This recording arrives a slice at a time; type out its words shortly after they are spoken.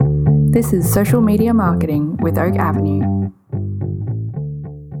This is Social Media Marketing with Oak Avenue.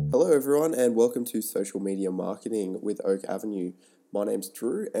 Hello everyone and welcome to Social Media Marketing with Oak Avenue. My name's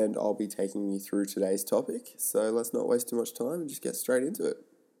Drew and I'll be taking you through today's topic, so let's not waste too much time and just get straight into it.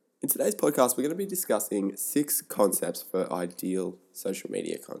 In today's podcast, we're going to be discussing 6 concepts for ideal social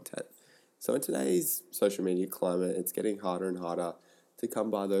media content. So in today's social media climate, it's getting harder and harder to come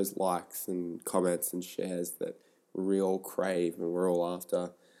by those likes and comments and shares that we all crave and we're all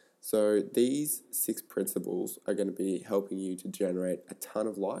after. So these 6 principles are going to be helping you to generate a ton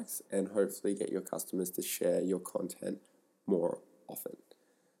of likes and hopefully get your customers to share your content more often.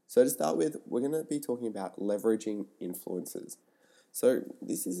 So to start with, we're going to be talking about leveraging influencers. So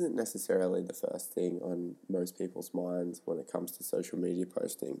this isn't necessarily the first thing on most people's minds when it comes to social media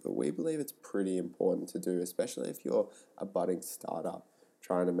posting, but we believe it's pretty important to do, especially if you're a budding startup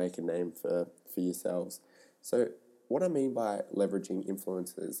trying to make a name for yourselves. So what I mean by leveraging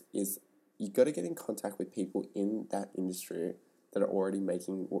influencers is you've got to get in contact with people in that industry that are already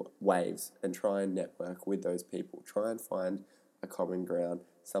making waves and try and network with those people. Try and find a common ground,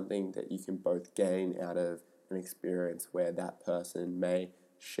 something that you can both gain out of an experience where that person may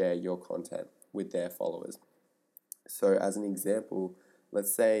share your content with their followers. So as an example,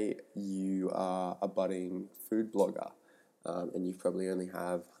 let's say you are a budding food blogger and you probably only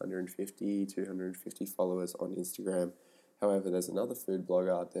have 150, 250 followers on Instagram. However, there's another food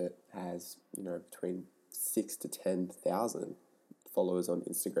blogger that has, between 6 to 10,000 followers on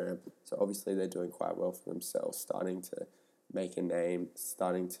Instagram. So obviously they're doing quite well for themselves, starting to make a name,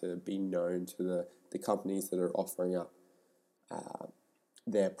 starting to be known to the companies that are offering up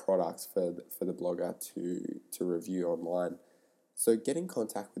their products for the blogger to review online. So get in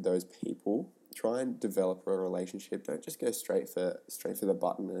contact with those people, try and develop a relationship. Don't just go straight for the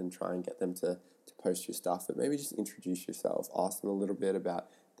button and try and get them to post your stuff, but maybe just introduce yourself, ask them a little bit about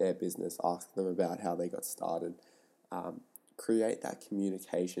their business, ask them about how they got started, create that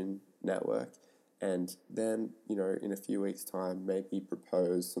communication network. And then, in a few weeks' time, maybe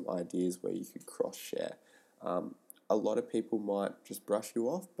propose some ideas where you could cross-share. A lot of people might just brush you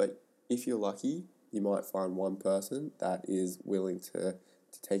off, but if you're lucky, you might find one person that is willing to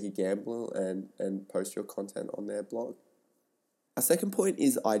take a gamble and post your content on their blog. A second point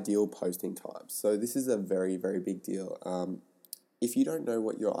is ideal posting times. So this is a very, very big deal. If you don't know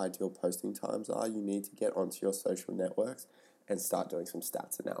what your ideal posting times are, you need to get onto your social networks and start doing some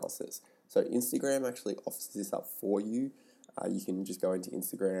stats analysis. So Instagram actually offers this up for you. You can just go into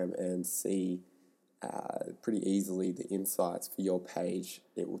Instagram and see pretty easily the insights for your page.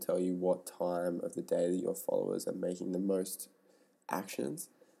 It will tell you what time of the day that your followers are making the most actions.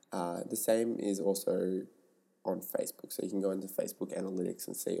 The same is also on Facebook. So you can go into Facebook Analytics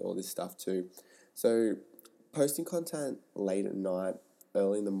and see all this stuff too. So posting content late at night,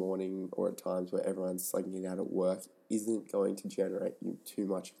 early in the morning, or at times where everyone's slugging it out at work isn't going to generate you too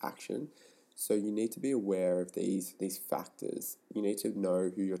much action. So you need to be aware of these factors. You need to know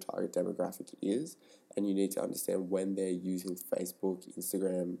who your target demographic is, and you need to understand when they're using Facebook,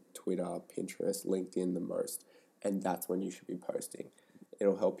 Instagram, Twitter, Pinterest, LinkedIn the most, and that's when you should be posting.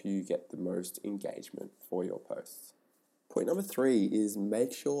 It'll help you get the most engagement for your posts. Point number 3 is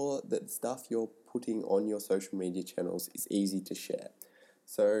make sure that the stuff you're putting on your social media channels is easy to share.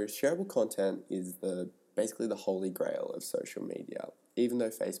 So shareable content is basically the holy grail of social media. Even though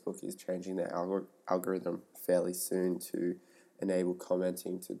Facebook is changing their algorithm fairly soon to enable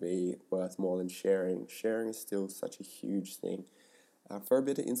commenting to be worth more than sharing is still such a huge thing. For a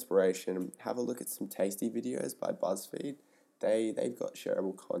bit of inspiration, have a look at some tasty videos by BuzzFeed. They've got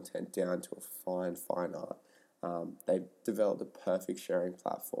shareable content down to a fine art. They've developed a perfect sharing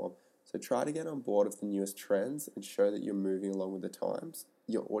platform. So try to get on board with the newest trends and show that you're moving along with the times.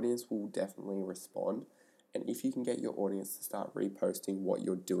 Your audience will definitely respond. And if you can get your audience to start reposting what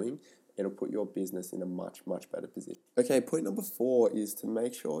you're doing, it'll put your business in a much, much better position. Okay, point number 4 is to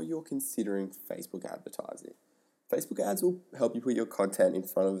make sure you're considering Facebook advertising. Facebook ads will help you put your content in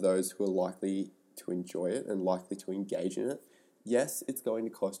front of those who are likely to enjoy it and likely to engage in it. Yes, it's going to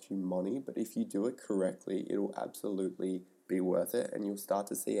cost you money, but if you do it correctly, it'll absolutely be worth it and you'll start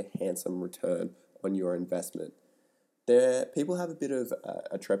to see a handsome return on your investment. People have a bit of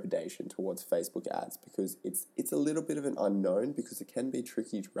a trepidation towards Facebook ads because it's a little bit of an unknown because it can be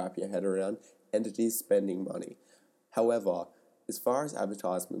tricky to wrap your head around and it is spending money. However, as far as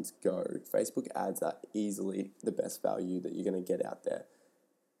advertisements go, Facebook ads are easily the best value that you're going to get out there,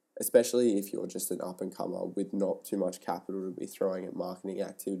 especially if you're just an up-and-comer with not too much capital to be throwing at marketing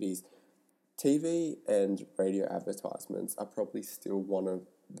activities. TV and radio advertisements are probably still one of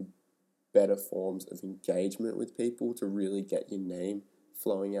the better forms of engagement with people to really get your name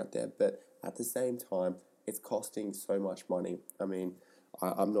flowing out there, but at the same time, it's costing so much money. I mean,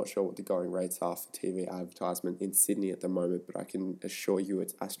 I'm not sure what the going rates are for TV advertisement in Sydney at the moment, but I can assure you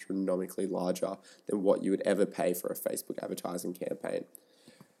it's astronomically larger than what you would ever pay for a Facebook advertising campaign.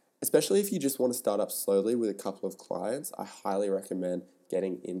 Especially if you just want to start up slowly with a couple of clients, I highly recommend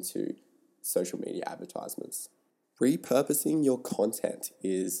getting into social media advertisements. Repurposing your content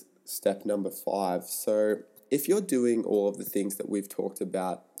is step number 5. So if you're doing all of the things that we've talked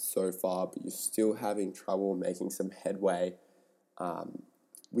about so far, but you're still having trouble making some headway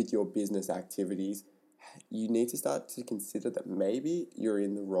with your business activities, you need to start to consider that maybe you're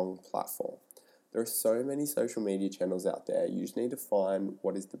in the wrong platform. There are so many social media channels out there. You just need to find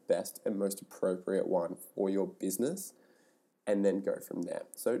what is the best and most appropriate one for your business and then go from there.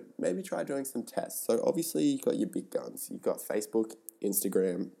 So maybe try doing some tests. So obviously you've got your big guns. You've got Facebook,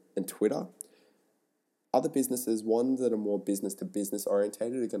 Instagram, and Twitter. Other businesses, ones that are more business to business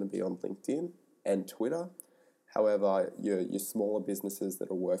orientated, are going to be on LinkedIn and Twitter. However, your smaller businesses that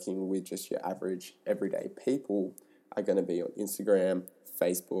are working with just your average everyday people are going to be on Instagram,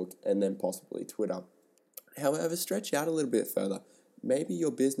 Facebook, and then possibly Twitter. However, stretch out a little bit further. Maybe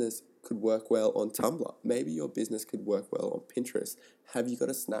your business could work well on Tumblr. Maybe your business could work well on Pinterest. Have you got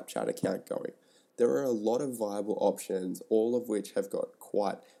a Snapchat account going? There are a lot of viable options, all of which have got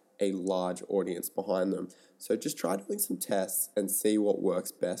quite a large audience behind them. So just try doing some tests and see what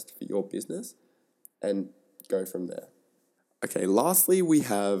works best for your business and go from there. Okay, lastly, we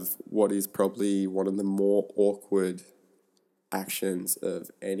have what is probably one of the more awkward actions of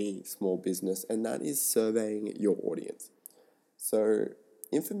any small business, and that is surveying your audience. So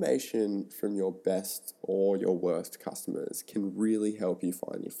information from your best or your worst customers can really help you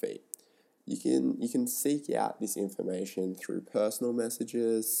find your feet. You can seek out this information through personal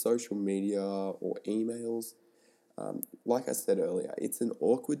messages, social media, or emails. Like I said earlier, it's an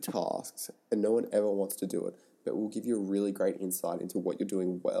awkward task and no one ever wants to do it, but will give you a really great insight into what you're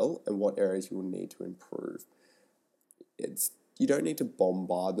doing well and what areas you will need to improve. You don't need to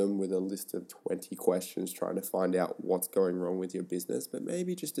bombard them with a list of 20 questions trying to find out what's going wrong with your business, but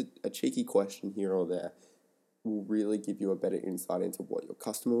maybe just a cheeky question here or there will really give you a better insight into what your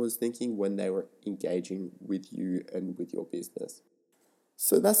customer was thinking when they were engaging with you and with your business.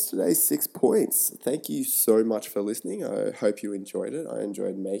 So that's today's 6 points. Thank you so much for listening. I hope you enjoyed it. I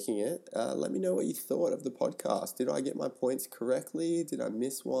enjoyed making it. Let me know what you thought of the podcast. Did I get my points correctly? Did I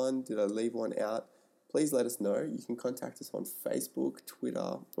miss one? Did I leave one out? Please let us know. You can contact us on Facebook,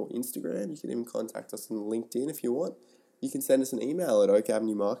 Twitter, or Instagram. You can even contact us on LinkedIn if you want. You can send us an email at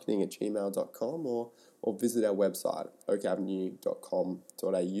oakavenuemarketing@gmail.com or visit our website,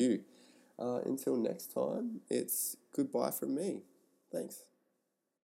 oakavenue.com.au. Until next time, it's goodbye from me. Thanks.